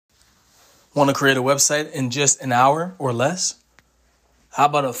Want to create a website in just an hour or less? How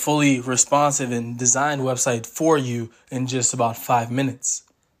about a fully responsive and designed website for you in just about 5 minutes?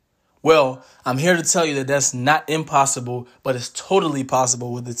 Well, I'm here to tell you that that's not impossible, but it's totally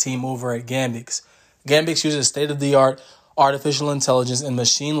possible with the team over at Gambix. Gambix uses state-of-the-art artificial intelligence and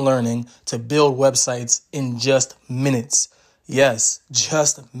machine learning to build websites in just minutes. Yes,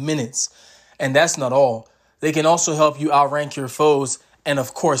 just minutes. And that's not all. They can also help you outrank your foes and,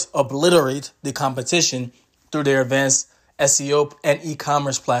 of course, obliterate the competition through their advanced SEO and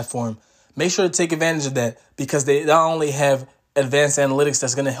e-commerce platform. Make sure to take advantage of that because they not only have advanced analytics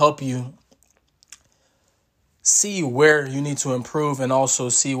that's going to help you see where you need to improve and also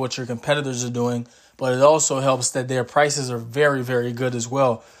see what your competitors are doing, but it also helps that their prices are very, very good as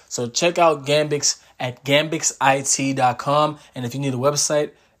well. So check out Gambix at gambixit.com. And if you need a website,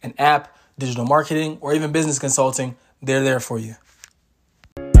 an app, digital marketing, or even business consulting, they're there for you.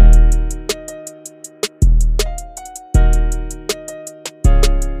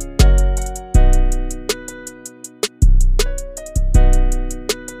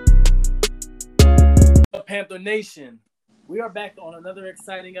 Panther Nation, we are back on another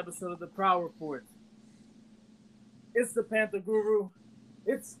exciting episode of the Prowl Report. It's the Panther Guru.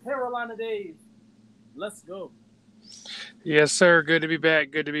 It's Carolina Dave. Let's go. Yes, sir. Good to be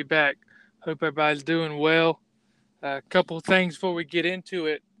back. Good to be back. Hope everybody's doing well. A couple of things before we get into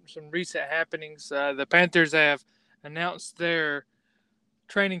it. Some recent happenings. The Panthers have announced their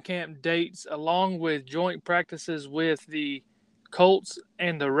training camp dates along with joint practices with the Colts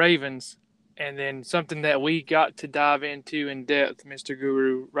and the Ravens. And then something that we got to dive into in depth, Mr.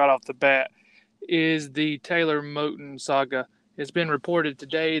 Guru, right off the bat, is the Taylor Moton saga. It's been reported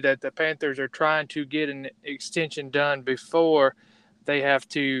today that the Panthers are trying to get an extension done before they have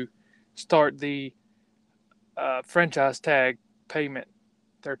to start the franchise tag payment.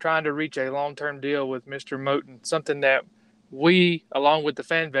 They're trying to reach a long-term deal with Mr. Moton, something that we, along with the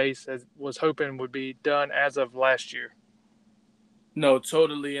fan base, was hoping would be done as of last year. No,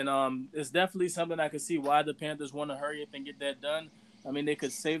 totally. And it's definitely something I could see why the Panthers want to hurry up and get that done. I mean, they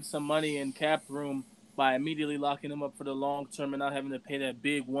could save some money in cap room by immediately locking him up for the long term and not having to pay that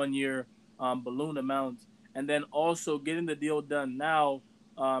big 1 year balloon amount. And then also getting the deal done now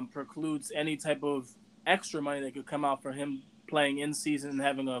precludes any type of extra money that could come out for him playing in season and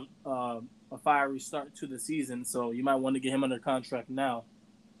having a fiery start to the season. So you might want to get him under contract now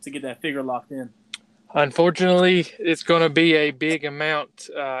to get that figure locked in. Unfortunately, it's going to be a big amount.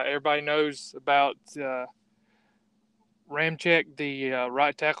 Everybody knows about Ramczyk, the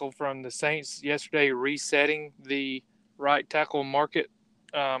right tackle from the Saints, yesterday resetting the right tackle market.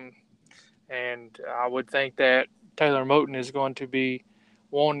 And I would think that Taylor Moton is going to be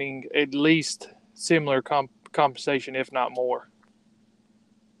wanting at least similar compensation, if not more.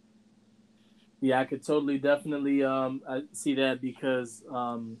 Yeah, I could totally, definitely I see that because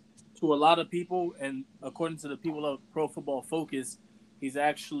to a lot of people, and according to the people of Pro Football Focus, he's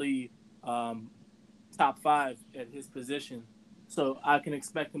actually top 5 at his position. So I can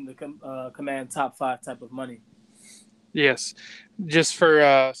expect him to command top 5 type of money. Yes. Just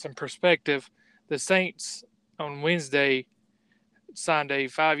for some perspective, the Saints on Wednesday signed a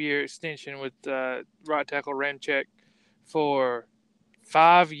 5-year extension with right tackle Ramczyk for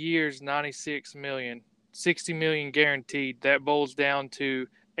 5 years, $96 million, $60 million guaranteed. That boils down to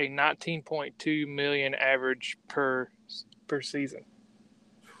a $19.2 million average per season.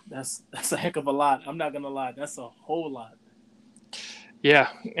 That's a heck of a lot. I'm not gonna lie, that's a whole lot. Yeah,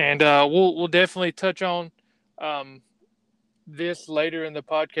 and we'll definitely touch on this later in the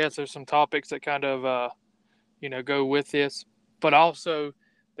podcast. There's some topics that kind of go with this, but also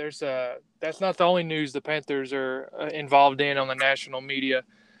there's that's not the only news the Panthers are involved in on the national media.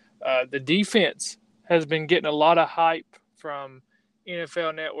 The defense has been getting a lot of hype from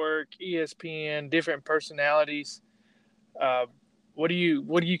NFL Network, ESPN, different personalities. What do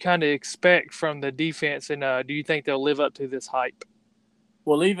you kind of expect from the defense, and do you think they'll live up to this hype?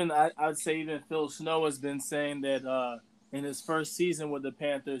 Well, I'd say even Phil Snow has been saying that in his first season with the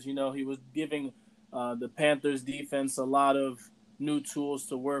Panthers, he was giving the Panthers defense a lot of new tools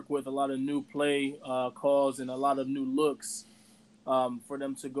to work with, a lot of new play calls, and a lot of new looks for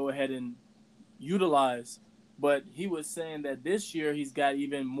them to go ahead and utilize. But he was saying that this year he's got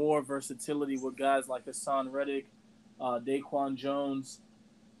even more versatility with guys like Hassan Reddick, Daquan Jones,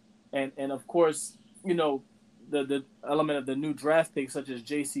 and of course, the element of the new draft picks such as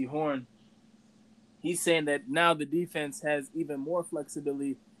J.C. Horn. He's saying that now the defense has even more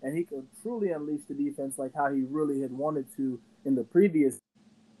flexibility and he can truly unleash the defense like how he really had wanted to in the previous.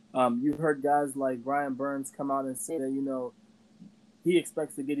 You've heard guys like Brian Burns come out and say that, he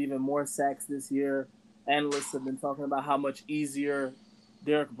expects to get even more sacks this year. Analysts have been talking about how much easier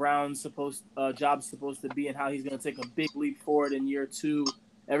Derek Brown's job's supposed to be, and how he's going to take a big leap forward in year two.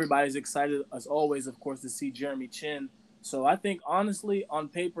 Everybody's excited, as always, of course, to see Jeremy Chin. So I think, honestly, on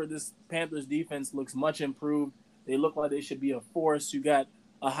paper, this Panthers defense looks much improved. They look like they should be a force. You got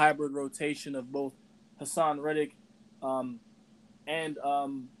a hybrid rotation of both Hassan Reddick um, and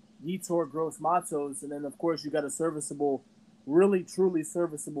Yetur Gross Matos, and then of course you got a serviceable, really truly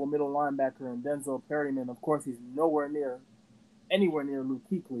serviceable middle linebacker in Denzel Perryman. Of course, he's anywhere near Luke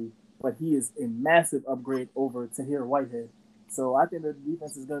Kuechly, but he is a massive upgrade over Tahir Whitehead. So I think the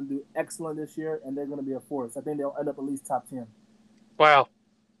defense is going to do excellent this year, and they're going to be a force. I think they'll end up at least top 10. Wow,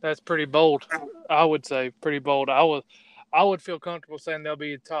 that's pretty bold. I would say pretty bold. I would feel comfortable saying they'll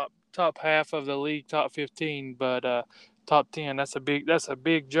be top half of the league, top 15, but top 10. That's a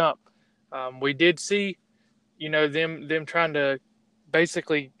big jump. We did see, them trying to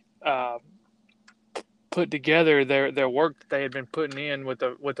basically uh, put together their work that they had been putting in with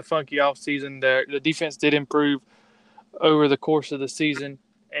the funky off season. The defense did improve over the course of the season,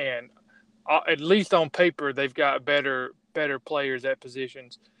 and at least on paper they've got better players at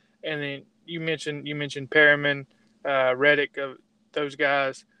positions. And then you mentioned Perriman, Reddick, those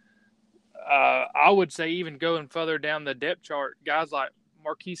guys. I would say even going further down the depth chart, guys like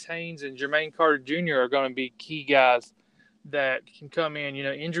Marquise Haynes and Jermaine Carter Jr. are going to be key guys that can come in.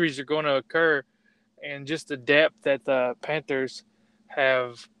 Injuries are going to occur, and just the depth that the Panthers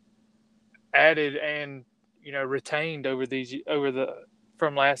have added and retained over the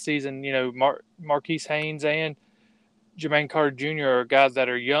from last season. Marquise Haynes and Jermaine Carter Jr. are guys that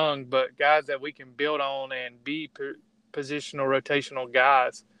are young, but guys that we can build on and be positional, rotational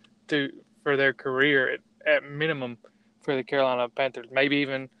guys to for their career at minimum for the Carolina Panthers. Maybe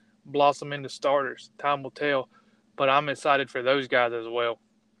even blossom into starters. Time will tell, but I'm excited for those guys as well.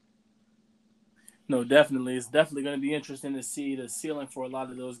 No, definitely. It's definitely going to be interesting to see the ceiling for a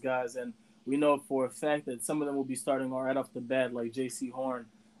lot of those guys. And we know for a fact that some of them will be starting right off the bat, like J.C. Horn.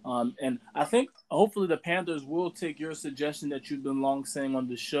 And I think hopefully the Panthers will take your suggestion that you've been long saying on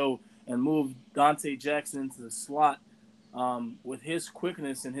the show and move Dante Jackson into the slot. With his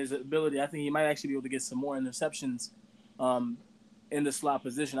quickness and his ability, I think he might actually be able to get some more interceptions um, in the slot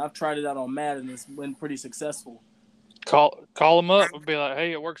position. I've tried it out on Madden and it's been pretty successful. Call them up and be like,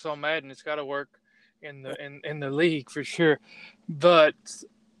 hey, it works on Madden. It's got to work in the league for sure. But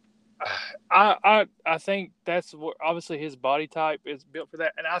I think that's what obviously his body type is built for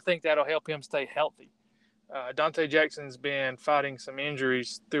that, and I think that'll help him stay healthy. Dante Jackson's been fighting some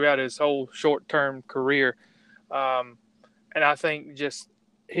injuries throughout his whole short term career, um, and I think just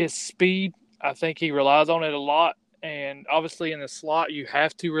his speed. I think he relies on it a lot, and obviously in the slot you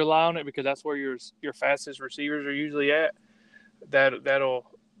have to rely on it because that's where your fastest receivers are usually at. That'll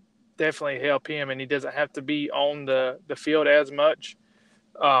definitely help him, and he doesn't have to be on the field as much.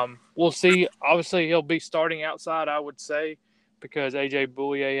 We'll see. Obviously, he'll be starting outside, I would say, because AJ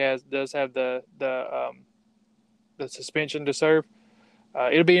Bouye does have the suspension to serve.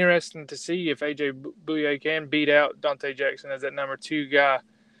 It'll be interesting to see if AJ Bouye can beat out Dante Jackson as that number two guy,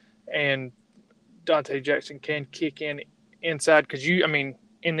 and Dante Jackson can kick inside because in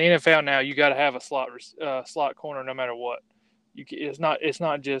the NFL now you got to have a slot corner no matter what. It's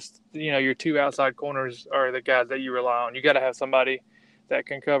not just your two outside corners are the guys that you rely on. You got to have somebody that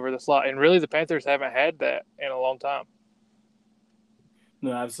can cover the slot, and really the Panthers haven't had that in a long time.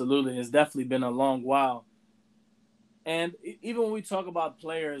 No, absolutely. It's definitely been a long while. And even when we talk about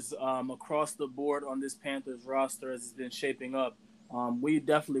players across the board on this Panthers roster as it's been shaping up, we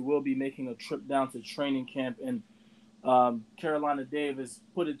definitely will be making a trip down to training camp. And Carolina Dave has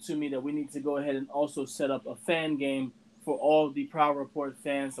put it to me that we need to go ahead and also set up a fan game for all the Proud Report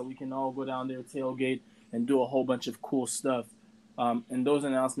fans so we can all go down there, tailgate, and do a whole bunch of cool stuff. And those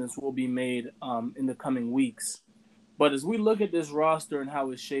announcements will be made in the coming weeks. But as we look at this roster and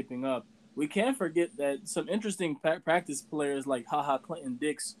how it's shaping up, we can't forget that some interesting practice players like Haha Clinton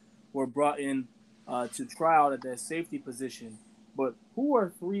Dix were brought in to try out at that safety position. But who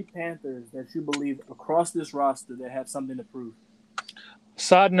are three Panthers that you believe across this roster that have something to prove?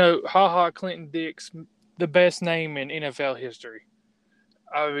 Side note: HaHa Clinton Dix, the best name in NFL history.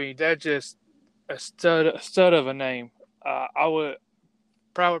 I mean, that's just a stud of a name. I would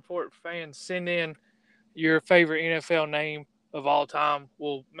Proud Report fans send in your favorite NFL name of all time.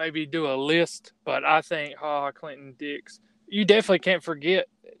 We'll maybe do a list, but I think Clinton Dix. You definitely can't forget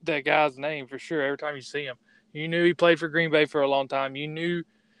that guy's name for sure. Every time you see him, you knew he played for Green Bay for a long time. You knew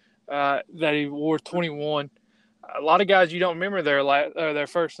that he wore 21. A lot of guys you don't remember their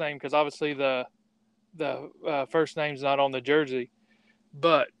first name because obviously the first name's not on the jersey.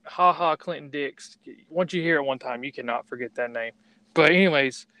 But Clinton Dix, once you hear it one time, you cannot forget that name. But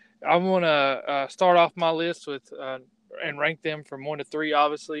anyways, I want to start off my list with and rank them from 1 to 3.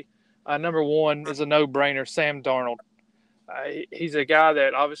 Obviously, number 1 is a no-brainer, Sam Darnold. He's a guy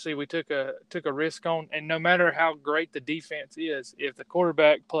that obviously we took a risk on, and no matter how great the defense is, if the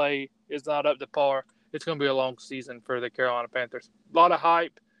quarterback play is not up to par, it's going to be a long season for the Carolina Panthers. A lot of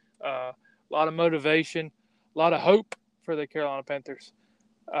hype, a lot of motivation, a lot of hope for the Carolina Panthers.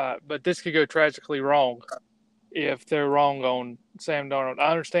 But this could go tragically wrong if they're wrong on Sam Darnold.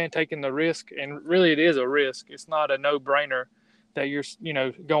 I understand taking the risk, and really it is a risk. It's not a no-brainer that you're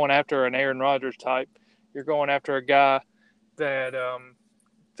going after an Aaron Rodgers type. You're going after a guy that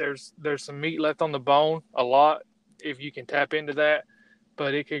there's some meat left on the bone, a lot, if you can tap into that.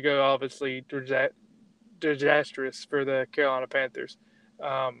 But it could go obviously disastrous for the Carolina Panthers.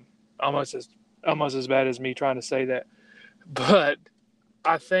 Um, almost as bad as me trying to say that. But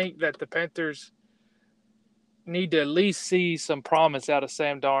I think that the Panthers need to at least see some promise out of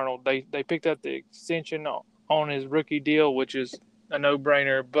Sam Darnold. They picked up the extension on his rookie deal, which is a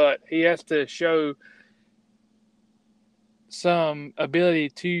no-brainer, but he has to show some ability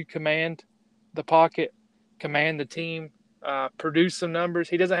to command the pocket, command the team, produce some numbers.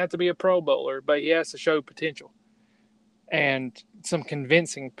 He doesn't have to be a Pro Bowler, but he has to show potential and some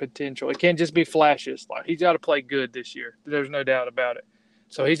convincing potential. It can't just be flashes. Like, he's got to play good this year. There's no doubt about it.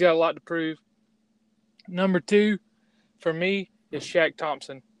 So he's got a lot to prove. Number 2 for me is Shaq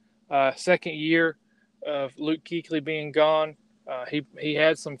Thompson. Second year of Luke Kuechly being gone. He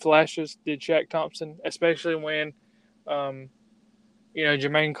had some flashes, did Shaq Thompson, especially when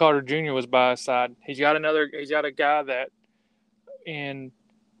Jermaine Carter Jr. was by his side. He's got a guy that in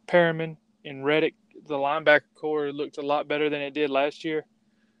Perriman, in Reddick, the linebacker core looked a lot better than it did last year.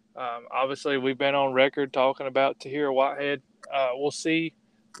 Obviously, we've been on record talking about Tahir Whitehead. We'll see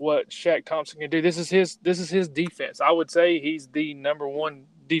what Shaq Thompson can do. This is his defense. I would say he's the number 1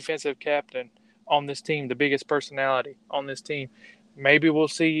 defensive captain on this team, the biggest personality on this team. Maybe we'll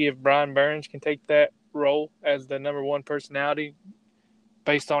see if Brian Burns can take that role as the number 1 personality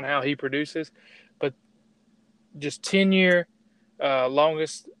based on how he produces. But just 10-year,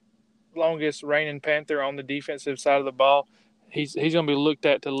 longest reigning Panther on the defensive side of the ball. He's going to be looked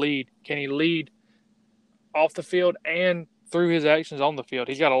at to lead. Can he lead off the field and through his actions on the field?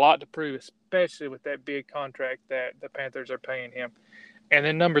 He's got a lot to prove, especially with that big contract that the Panthers are paying him. And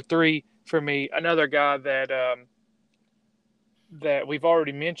then number 3 for me, another guy that we've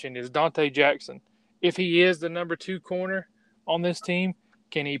already mentioned is Dante Jackson. If he is the number 2 corner on this team,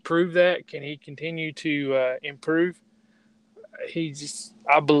 can he prove that? Can he continue to improve?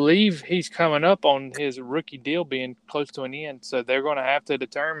 I believe he's coming up on his rookie deal being close to an end, so they're going to have to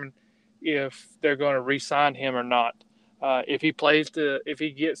determine if they're going to re-sign him or not. If he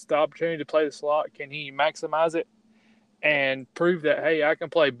gets the opportunity to play the slot, can he maximize it and prove that, hey, I can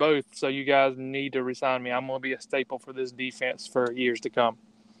play both, so you guys need to re-sign me. I'm going to be a staple for this defense for years to come.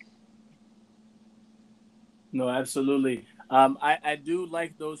 No, absolutely. I do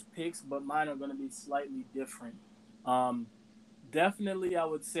like those picks, but mine are going to be slightly different. Definitely, I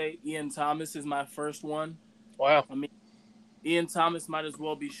would say Ian Thomas is my first one. Wow. I mean, Ian Thomas might as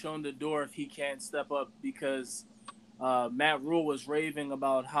well be shown the door if he can't step up, because Matt Rule was raving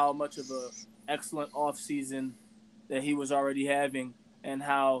about how much of an excellent offseason that he was already having, and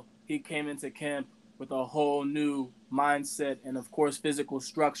how he came into camp with a whole new mindset and, of course, physical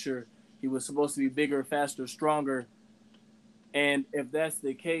structure. He was supposed to be bigger, faster, stronger. And if that's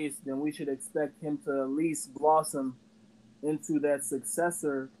the case, then we should expect him to at least blossom into that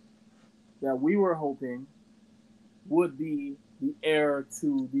successor that we were hoping would be the heir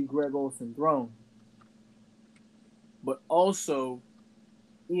to the Greg Olsen throne. But also,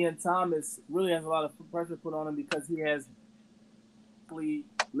 Ian Thomas really has a lot of pressure put on him because he has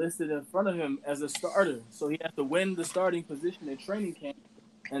listed in front of him as a starter. So he has to win the starting position in training camp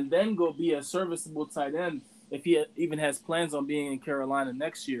and then go be a serviceable tight end if he even has plans on being in Carolina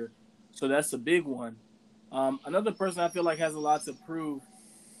next year. So that's a big one. Another person I feel like has a lot to prove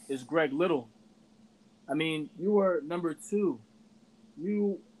is Greg Little. I mean, you were number 2.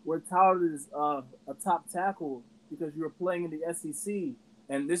 You were touted as a top tackle because you were playing in the SEC.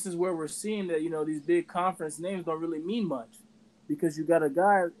 And this is where we're seeing that, these big conference names don't really mean much, because you got a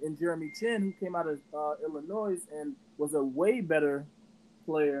guy in Jeremy Chin who came out of Illinois and was a way better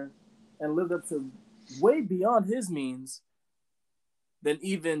player and lived up to way beyond his means than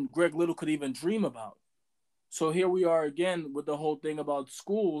even Greg Little could even dream about. So here we are again with the whole thing about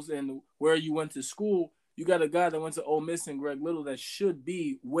schools and where you went to school. You got a guy that went to Ole Miss and Greg Little that should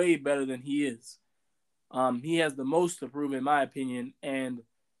be way better than he is. He has the most to prove, in my opinion. And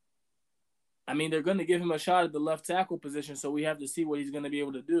I mean, they're going to give him a shot at the left tackle position, so we have to see what he's going to be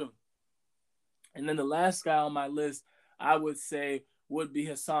able to do. And then the last guy on my list, I would say, would be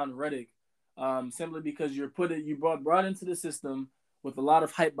Hassan Reddick, simply because you brought into the system with a lot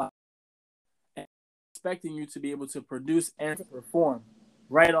of hype and expecting you to be able to produce and to perform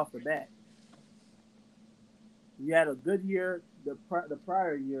right off the bat. You had a good year the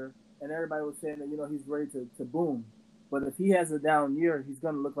prior year, and everybody was saying that he's ready to boom. But if he has a down year, he's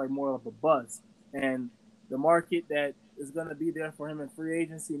going to look like more of a bust. And the market that is going to be there for him in free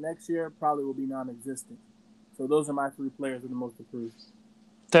agency next year probably will be non-existent. So those are my three players with the most approved.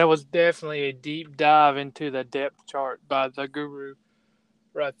 That was definitely a deep dive into the depth chart by the guru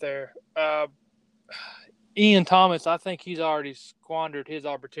right there. Ian Thomas, I think he's already squandered his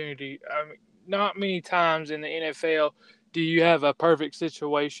opportunity. I mean, not many times in the NFL do you have a perfect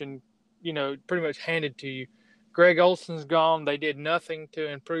situation, pretty much handed to you. Greg Olson's gone. They did nothing to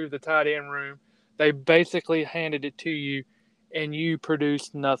improve the tight end room. They basically handed it to you, and you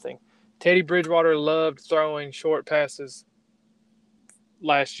produced nothing. Teddy Bridgewater loved throwing short passes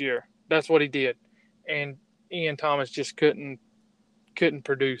last year. That's what he did, and Ian Thomas just couldn't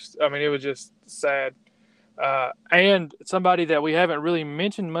produce. I mean, it was just sad. And somebody that we haven't really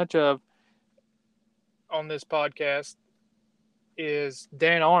mentioned much of on this podcast is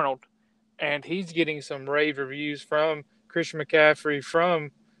Dan Arnold, and he's getting some rave reviews from Christian McCaffrey,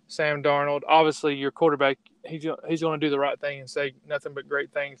 from Sam Darnold. Obviously, your quarterback, he's going to do the right thing and say nothing but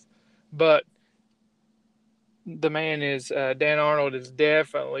great things. But the man is Dan Arnold is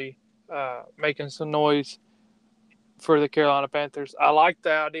definitely making some noise for the Carolina Panthers. I like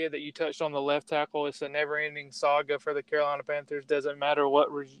the idea that you touched on the left tackle. It's a never-ending saga for the Carolina Panthers. Doesn't matter what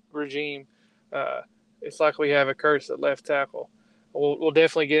regime. It's like we have a curse at left tackle. We'll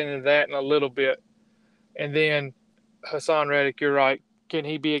definitely get into that in a little bit. And then Hassan Reddick, you're right. Can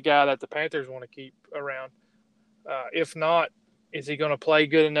he be a guy that the Panthers want to keep around? If not, is he going to play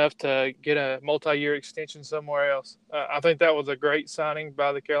good enough to get a multi-year extension somewhere else? I think that was a great signing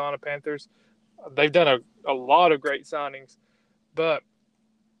by the Carolina Panthers. They've done a lot of great signings, but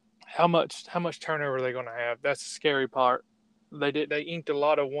how much turnover are they going to have? That's the scary part. They inked a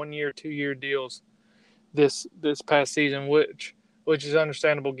lot of 1 year, 2 year deals this past season, which is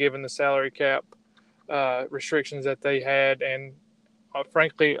understandable given the salary cap restrictions that they had, and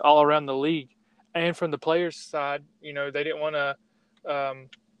frankly all around the league. And from the players' side, they didn't want to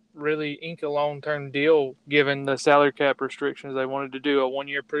really ink a long-term deal given the salary cap restrictions. They wanted to do a 1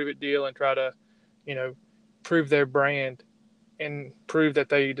 year prove it deal and try to prove their brand and prove that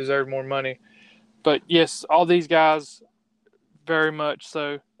they deserve more money. But yes, all these guys very much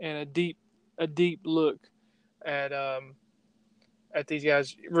so, and a deep look at these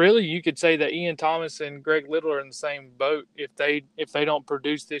guys. Really, you could say that Ian Thomas and Greg Little are in the same boat. If they don't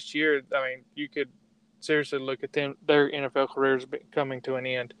produce this year, I mean, you could seriously look at their NFL careers coming to an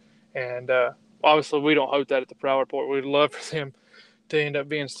end. And obviously, we don't hope that at the Prowl Report. We'd love for them to end up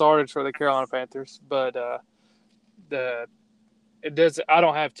being started for the Carolina Panthers, but it does. I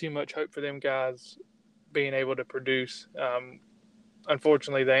don't have too much hope for them guys being able to produce.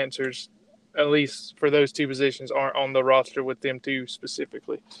 Unfortunately, the answers, at least for those two positions, aren't on the roster with them two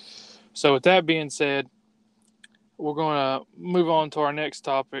specifically. So with that being said, we're going to move on to our next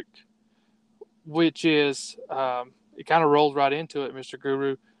topic, which is it kind of rolls right into it, Mr.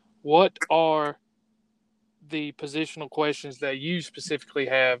 Guru. What are the positional questions that you specifically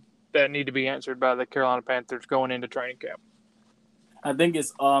have that need to be answered by the Carolina Panthers going into training camp? I think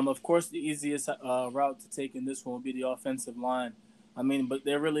it's of course the easiest route to take in this one would be the offensive line. I mean, but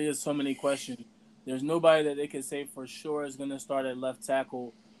there really is so many questions. There's nobody that they can say for sure is going to start at left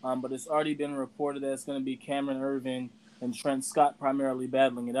tackle, but it's already been reported that it's going to be Cameron Irving and Trent Scott primarily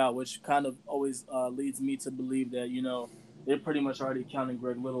battling it out, which kind of always leads me to believe that they're pretty much already counting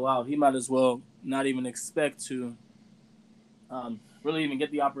Greg Little out. He might as well not even expect to really even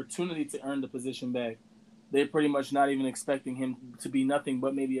get the opportunity to earn the position back. They're pretty much not even expecting him to be nothing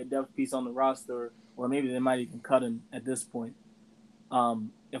but maybe a depth piece on the roster, or maybe they might even cut him at this point.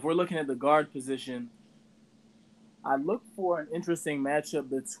 If we're looking at the guard position, I look for an interesting matchup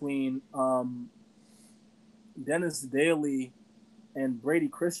between Dennis Daly and Brady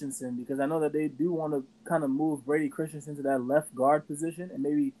Christensen, because I know that they do want to kind of move Brady Christensen to that left guard position and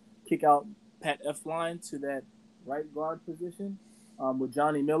maybe kick out Pat Elflein to that right guard position with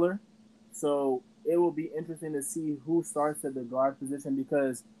Johnny Miller. So it will be interesting to see who starts at the guard position,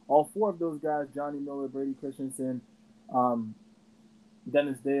 because all four of those guys, Johnny Miller, Brady Christensen,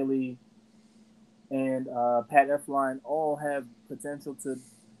 Dennis Daly, and Pat Elflein, all have potential to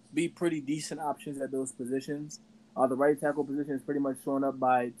be pretty decent options at those positions. The right tackle position is pretty much shown up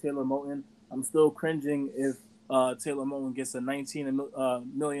by Taylor Moton. I'm still cringing if Taylor Moton gets a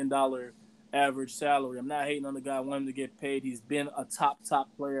 $19 million average salary. I'm not hating on the guy. I want him to get paid. He's been a top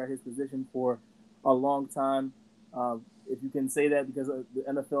player at his position for a long time. If you can say that because the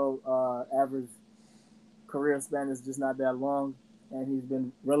NFL average career span is just not that long, and he's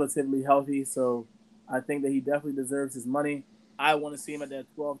been relatively healthy. So I think that he definitely deserves his money. I want to see him at that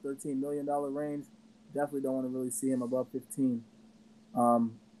 $12-13 million range. Definitely don't want to really see him above 15.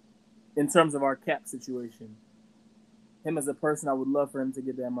 In terms of our cap situation, him as a person, I would love for him to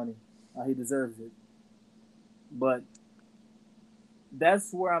get that money. He deserves it. But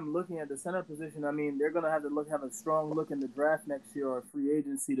that's where I'm looking at the center position. I mean, they're gonna have to have a strong look in the draft next year or free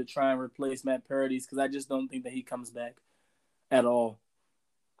agency to try and replace Matt Paradis because I just don't think that he comes back at all.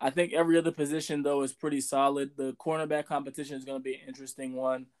 I think every other position though is pretty solid. The cornerback competition is gonna be an interesting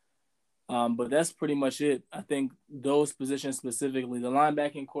one. But that's pretty much it. I think those positions specifically, the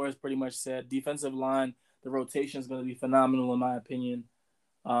linebacking core is pretty much set. Defensive line, the rotation is going to be phenomenal in my opinion.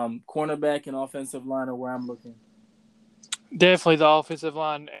 Cornerback and offensive line are where I'm looking. Definitely the offensive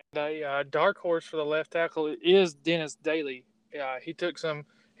line. A dark horse for the left tackle is Dennis Daly. He took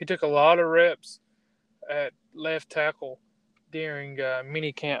a lot of reps at left tackle during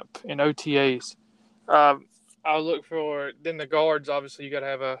mini camp and OTAs. I'll look for then the guards. Obviously, you got to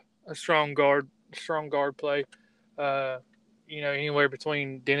have a strong guard play. Anywhere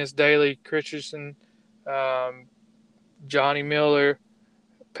between Dennis Daly, Christensen, Johnny Miller,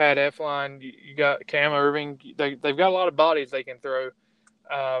 Pat Elflein. You got Cam Irving. They've got a lot of bodies they can throw.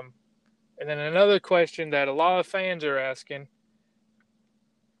 And then another question that a lot of fans are asking: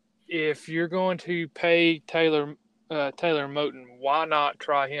 if you're going to pay Taylor Moton, why not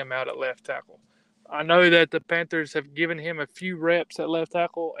try him out at left tackle? I know that the Panthers have given him a few reps at left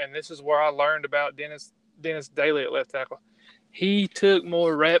tackle, and this is where I learned about Dennis Daly at left tackle. He took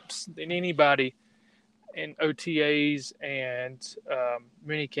more reps than anybody in OTAs and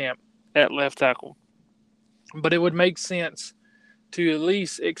minicamp at left tackle. But it would make sense to at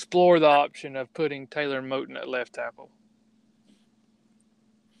least explore the option of putting Taylor Moton at left tackle.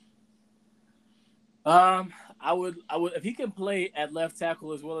 I would if he can play at left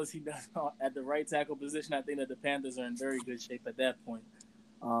tackle as well as he does at the right tackle position. I think that the Panthers are in very good shape at that point.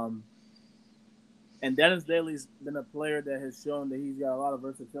 And Dennis Daly's been a player that has shown that he's got a lot of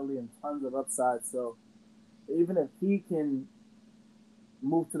versatility and tons of upside. So even if he can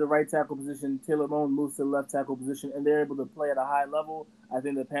move to the right tackle position, Taylor Moton moves to the left tackle position, and they're able to play at a high level, I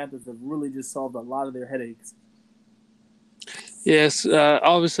think the Panthers have really just solved a lot of their headaches. Yes,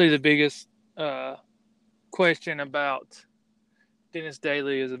 obviously the biggest question about Dennis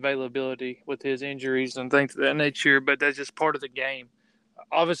Daly is availability with his injuries and things of that nature, but that's just part of the game.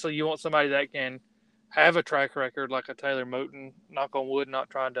 Obviously, you want somebody that can have a track record like a Taylor Moton, knock on wood, not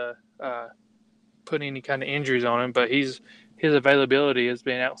trying to put any kind of injuries on him, but his availability has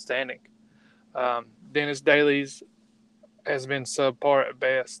been outstanding. Dennis Daly's has been subpar at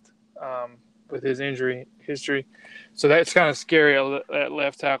best with his injury history, so that's kind of scary at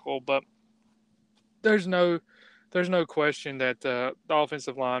left tackle. But there's no question that the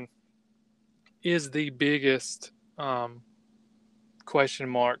offensive line is the biggest question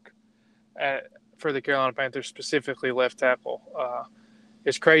mark for the Carolina Panthers, specifically left tackle.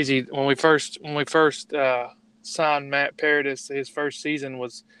 It's crazy when we first signed Matt Paradis. His first season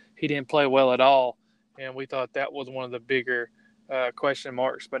he didn't play well at all, and we thought that was one of the bigger question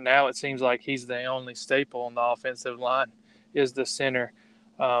marks. But now it seems like he's the only staple on the offensive line is the center.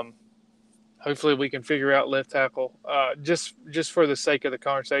 Hopefully we can figure out left tackle. Just for the sake of the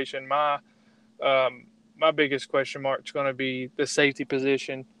conversation, my biggest question mark is going to be the safety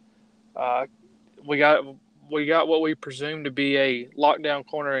position. We got what we presume to be a lockdown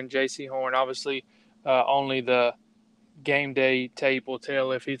corner in Jaycee Horn. Obviously, only the game day tape will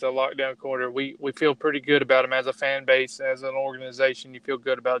tell if he's a lockdown corner. We feel pretty good about him as a fan base, as an organization. You feel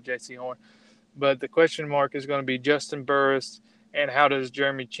good about Jaycee Horn. But the question mark is going to be Juston Burris and how does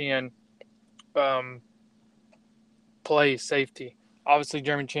Jeremy Chinn play safety. Obviously,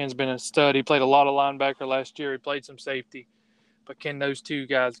 Jeremy Chinn's been a stud. He played a lot of linebacker last year. He played some safety. But can those two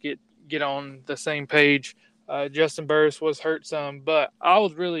guys get on the same page? Juston Burris was hurt some, but I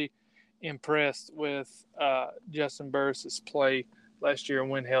was really impressed with Juston Burris's play last year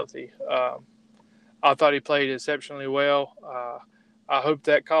when healthy. I thought he played exceptionally well. I hope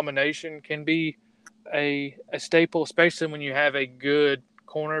that combination can be a staple, especially when you have a good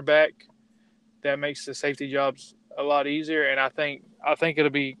cornerback. That makes the safety jobs a lot easier, and I think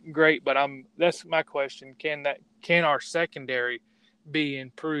it'll be great. But that's my question: Can our secondary be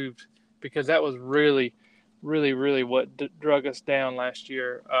improved, because that was really, really, really what drug us down last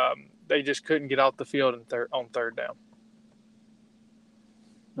year. They just couldn't get off the field on third down.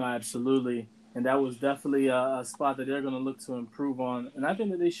 No, absolutely. And that was definitely a spot that they're going to look to improve on. And I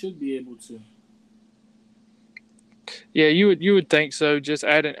think that they should be able to. Yeah, you would think so. Just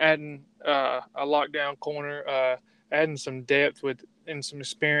adding a lockdown corner, adding some depth with and some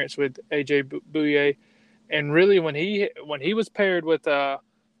experience with AJ Bouye, and really when he was paired with a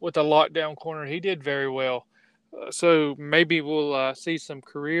lockdown corner, he did very well. So maybe we'll see some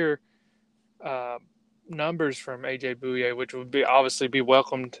career uh, numbers from AJ Bouye, which would be obviously be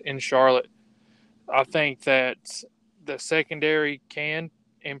welcomed in Charlotte. I think that the secondary can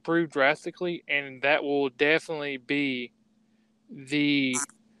improve drastically, and that will definitely be the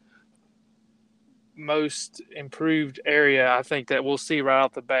most improved area I think that we'll see right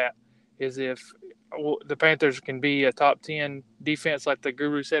off the bat is if the Panthers can be a top 10 defense, like the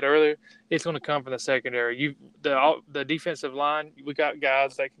Guru said earlier. It's going to come from the secondary. The defensive line, we got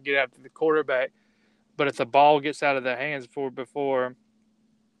guys that can get after the quarterback, but if the ball gets out of their hands before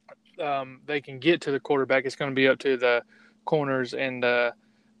they can get to the quarterback, it's going to be up to the corners and the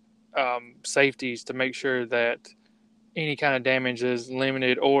safeties to make sure that any kind of damage is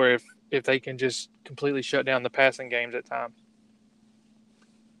limited, or if they can just completely shut down the passing games at times.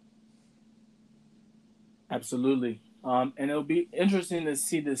 Absolutely. And it'll be interesting to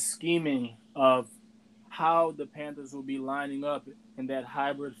see the scheming of how the Panthers will be lining up in that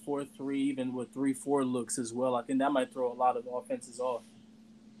hybrid 4-3, even with 3-4 looks as well. I think that might throw a lot of offenses off.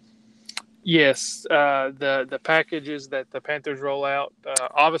 Yes, the packages that the Panthers roll out,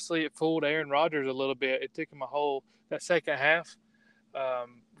 obviously it fooled Aaron Rodgers a little bit. It took him that second half.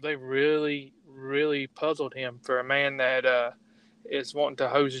 They really, really puzzled him for a man that is wanting to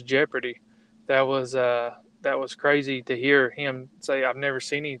host Jeopardy. That was crazy to hear him say, "I've never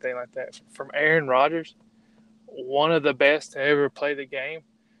seen anything like that" from Aaron Rodgers, one of the best to ever play the game.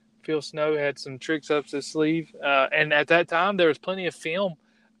 Phil Snow had some tricks up his sleeve, and at that time there was plenty of film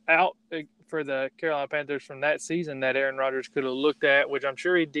out for the Carolina Panthers from that season that Aaron Rodgers could have looked at, which I'm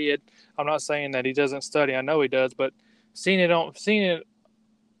sure he did. I'm not saying that he doesn't study; I know he does, but seeing it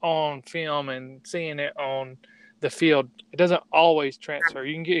on film and seeing it on the field, it doesn't always transfer.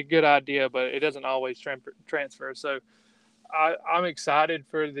 You can get a good idea, but it doesn't always transfer. So I'm excited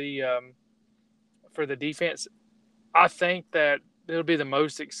for the defense. I think that it'll be the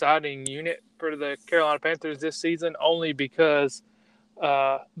most exciting unit for the Carolina Panthers this season, only because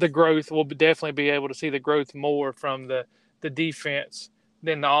the growth will definitely be able to see the growth more from the defense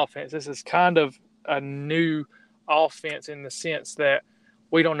than the offense. This is kind of a new offense in the sense that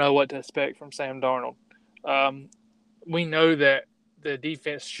we don't know what to expect from Sam Darnold. We know that the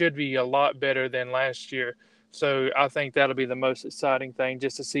defense should be a lot better than last year. So I think that'll be the most exciting thing,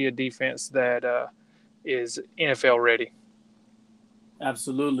 just to see a defense that is NFL ready.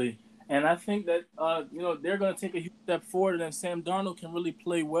 Absolutely. And I think that they're going to take a huge step forward, and then Sam Darnold can really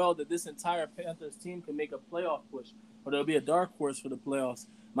play well, that this entire Panthers team can make a playoff push, or there'll be a dark horse for the playoffs.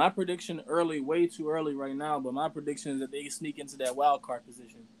 My prediction way too early right now, but my prediction is that they sneak into that wild card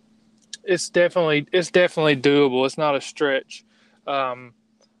position. It's definitely doable. It's not a stretch.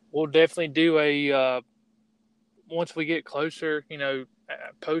 We'll definitely do once we get closer,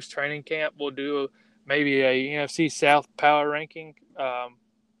 post training camp, we'll do maybe a NFC South power ranking.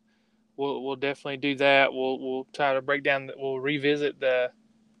 We'll definitely do that. We'll try to we'll revisit the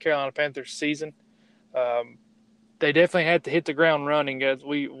Carolina Panthers season. They definitely had to hit the ground running, as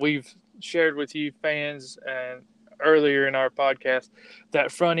we've shared with you fans and earlier in our podcast.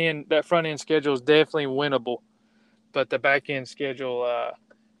 That front end schedule is definitely winnable, but the back end schedule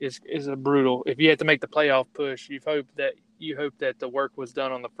is a brutal. If you have to make the playoff push, you hope that the work was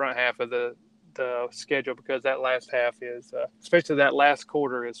done on the front half of the schedule, because that last half is, especially that last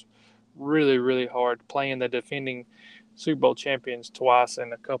quarter, is really, really hard, playing the defending Super Bowl champions twice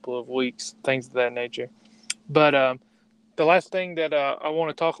in a couple of weeks, things of that nature. But the last thing that I want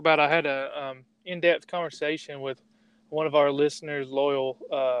to talk about, I had a in-depth conversation with one of our loyal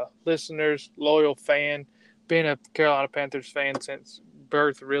fan, been a Carolina Panthers fan since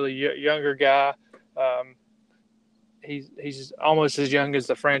birth, really younger guy. He's almost as young as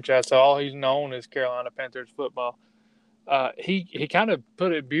the franchise, so all he's known is Carolina Panthers football. He kind of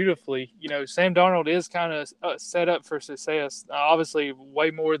put it beautifully. Sam Darnold is kind of set up for success, obviously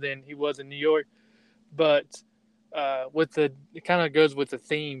way more than he was in New York, but it kind of goes with the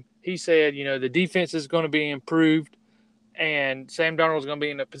theme. He said, the defense is going to be improved, and Sam Darnold is going to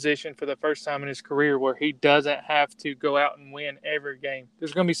be in a position for the first time in his career where he doesn't have to go out and win every game.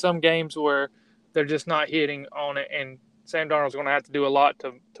 There's going to be some games where they're just not hitting on it, and Sam Darnold's going to have to do a lot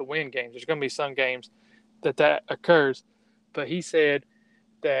to win games. There's going to be some games that occurs. But he said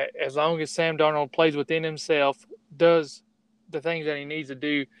that as long as Sam Darnold plays within himself, does the things that he needs to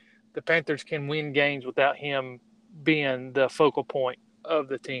do, the Panthers can win games without him being the focal point of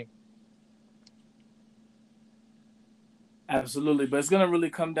the team. Absolutely, but it's going to really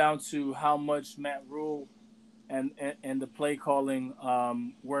come down to how much Matt Rule and the play calling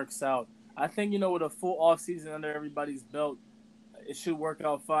works out. I think, with a full offseason under everybody's belt, it should work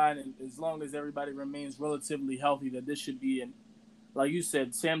out fine. And as long as everybody remains relatively healthy, that this should be, like you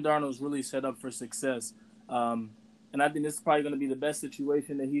said, Sam Darnold's really set up for success. And I think this is probably going to be the best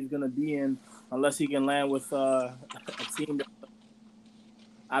situation that he's going to be in, unless he can land with a team that,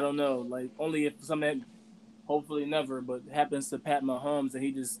 I don't know, like only if something, hopefully never, but happens to Pat Mahomes and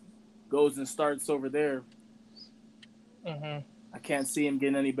he just goes and starts over there. Mm-hmm. I can't see him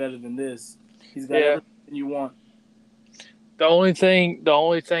getting any better than this. He's got everything you want. The only thing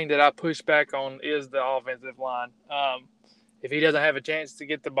that I push back on is the offensive line. If he doesn't have a chance to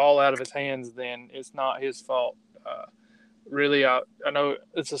get the ball out of his hands, then it's not his fault. Really, I know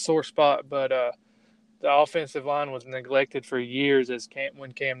it's a sore spot, but the offensive line was neglected for years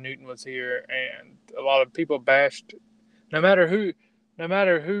when Cam Newton was here, and a lot of people bashed. No matter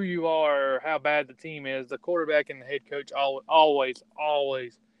who you are or how bad the team is, the quarterback and the head coach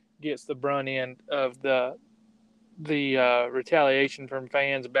always gets the brunt end of the retaliation from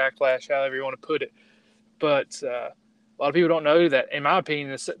fans, backlash, however you want to put it. But a lot of people don't know that. In my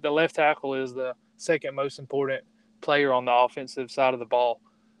opinion, the left tackle is the second most important player on the offensive side of the ball.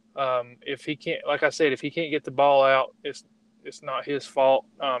 If he can't, like I said, if he can't get the ball out, it's not his fault.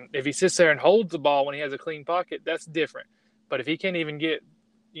 If he sits there and holds the ball when he has a clean pocket, that's different. But if he can't even get,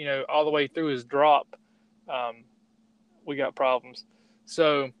 all the way through his drop, we got problems.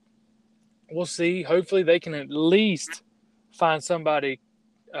 So we'll see. Hopefully they can at least find somebody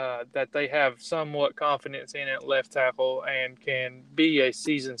that they have somewhat confidence in at left tackle and can be a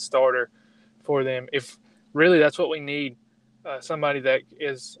seasoned starter for them. If really that's what we need, somebody that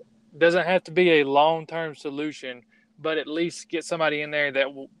doesn't have to be a long-term solution, but at least get somebody in there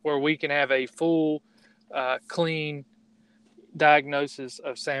where we can have a full, clean diagnosis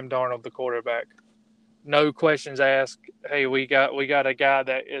of Sam Darnold, the quarterback. No questions asked. Hey, we got a guy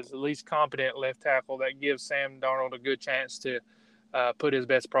that is at least competent left tackle that gives Sam Darnold a good chance to put his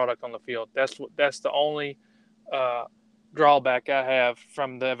best product on the field. That's the only drawback I have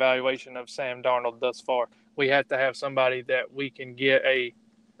from the evaluation of Sam Darnold thus far. We have to have somebody that we can get a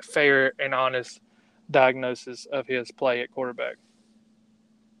fair and honest diagnosis of his play at quarterback.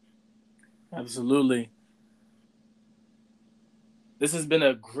 Absolutely. This has been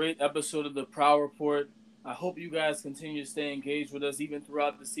a great episode of the Prowl Report. I hope you guys continue to stay engaged with us even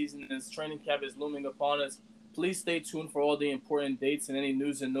throughout the season as training camp is looming upon us. Please stay tuned for all the important dates and any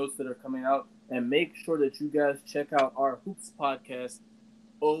news and notes that are coming out. And make sure that you guys check out our Hoops podcast,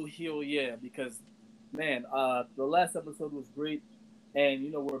 Oh Hell Yeah, because, man, the last episode was great.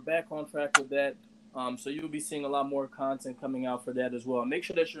 And, we're back on track with that. So you'll be seeing a lot more content coming out for that as well. Make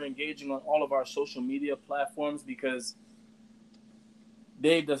sure that you're engaging on all of our social media platforms because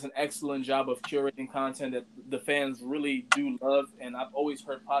Dave does an excellent job of curating content that the fans really do love, and I've always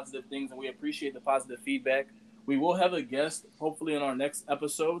heard positive things, and we appreciate the positive feedback. We will have a guest, hopefully, in our next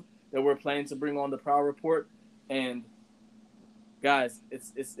episode that we're planning to bring on the Prowl Report. And, guys,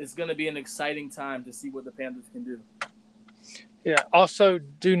 it's going to be an exciting time to see what the Panthers can do. Yeah. Also,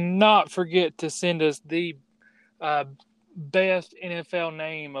 do not forget to send us the best NFL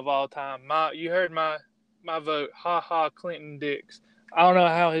name of all time. You heard my vote. Clinton Dix. I don't know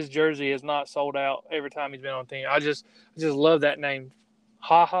how his jersey has not sold out every time he's been on the team. I just love that name.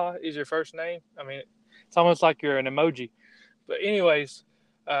 Is your first name. I mean, it's almost like you're an emoji. But anyways,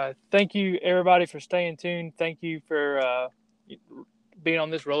 thank you everybody for staying tuned. Thank you for being on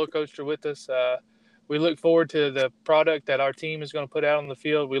this roller coaster with us. We look forward to the product that our team is going to put out on the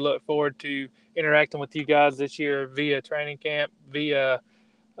field. We look forward to interacting with you guys this year via training camp, via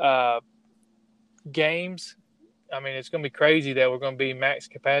games. I mean, it's going to be crazy that we're going to be max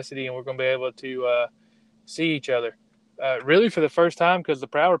capacity and we're going to be able to see each other. Really for the first time, because the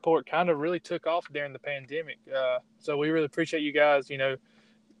Prowl Report kind of really took off during the pandemic. So we really appreciate you guys,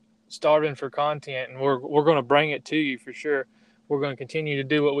 starving for content, and we're going to bring it to you for sure. We're going to continue to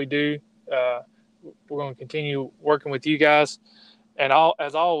do what we do. We're going to continue working with you guys. And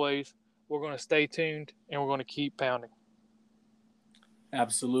as always, we're going to stay tuned and we're going to keep pounding.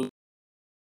 Absolutely.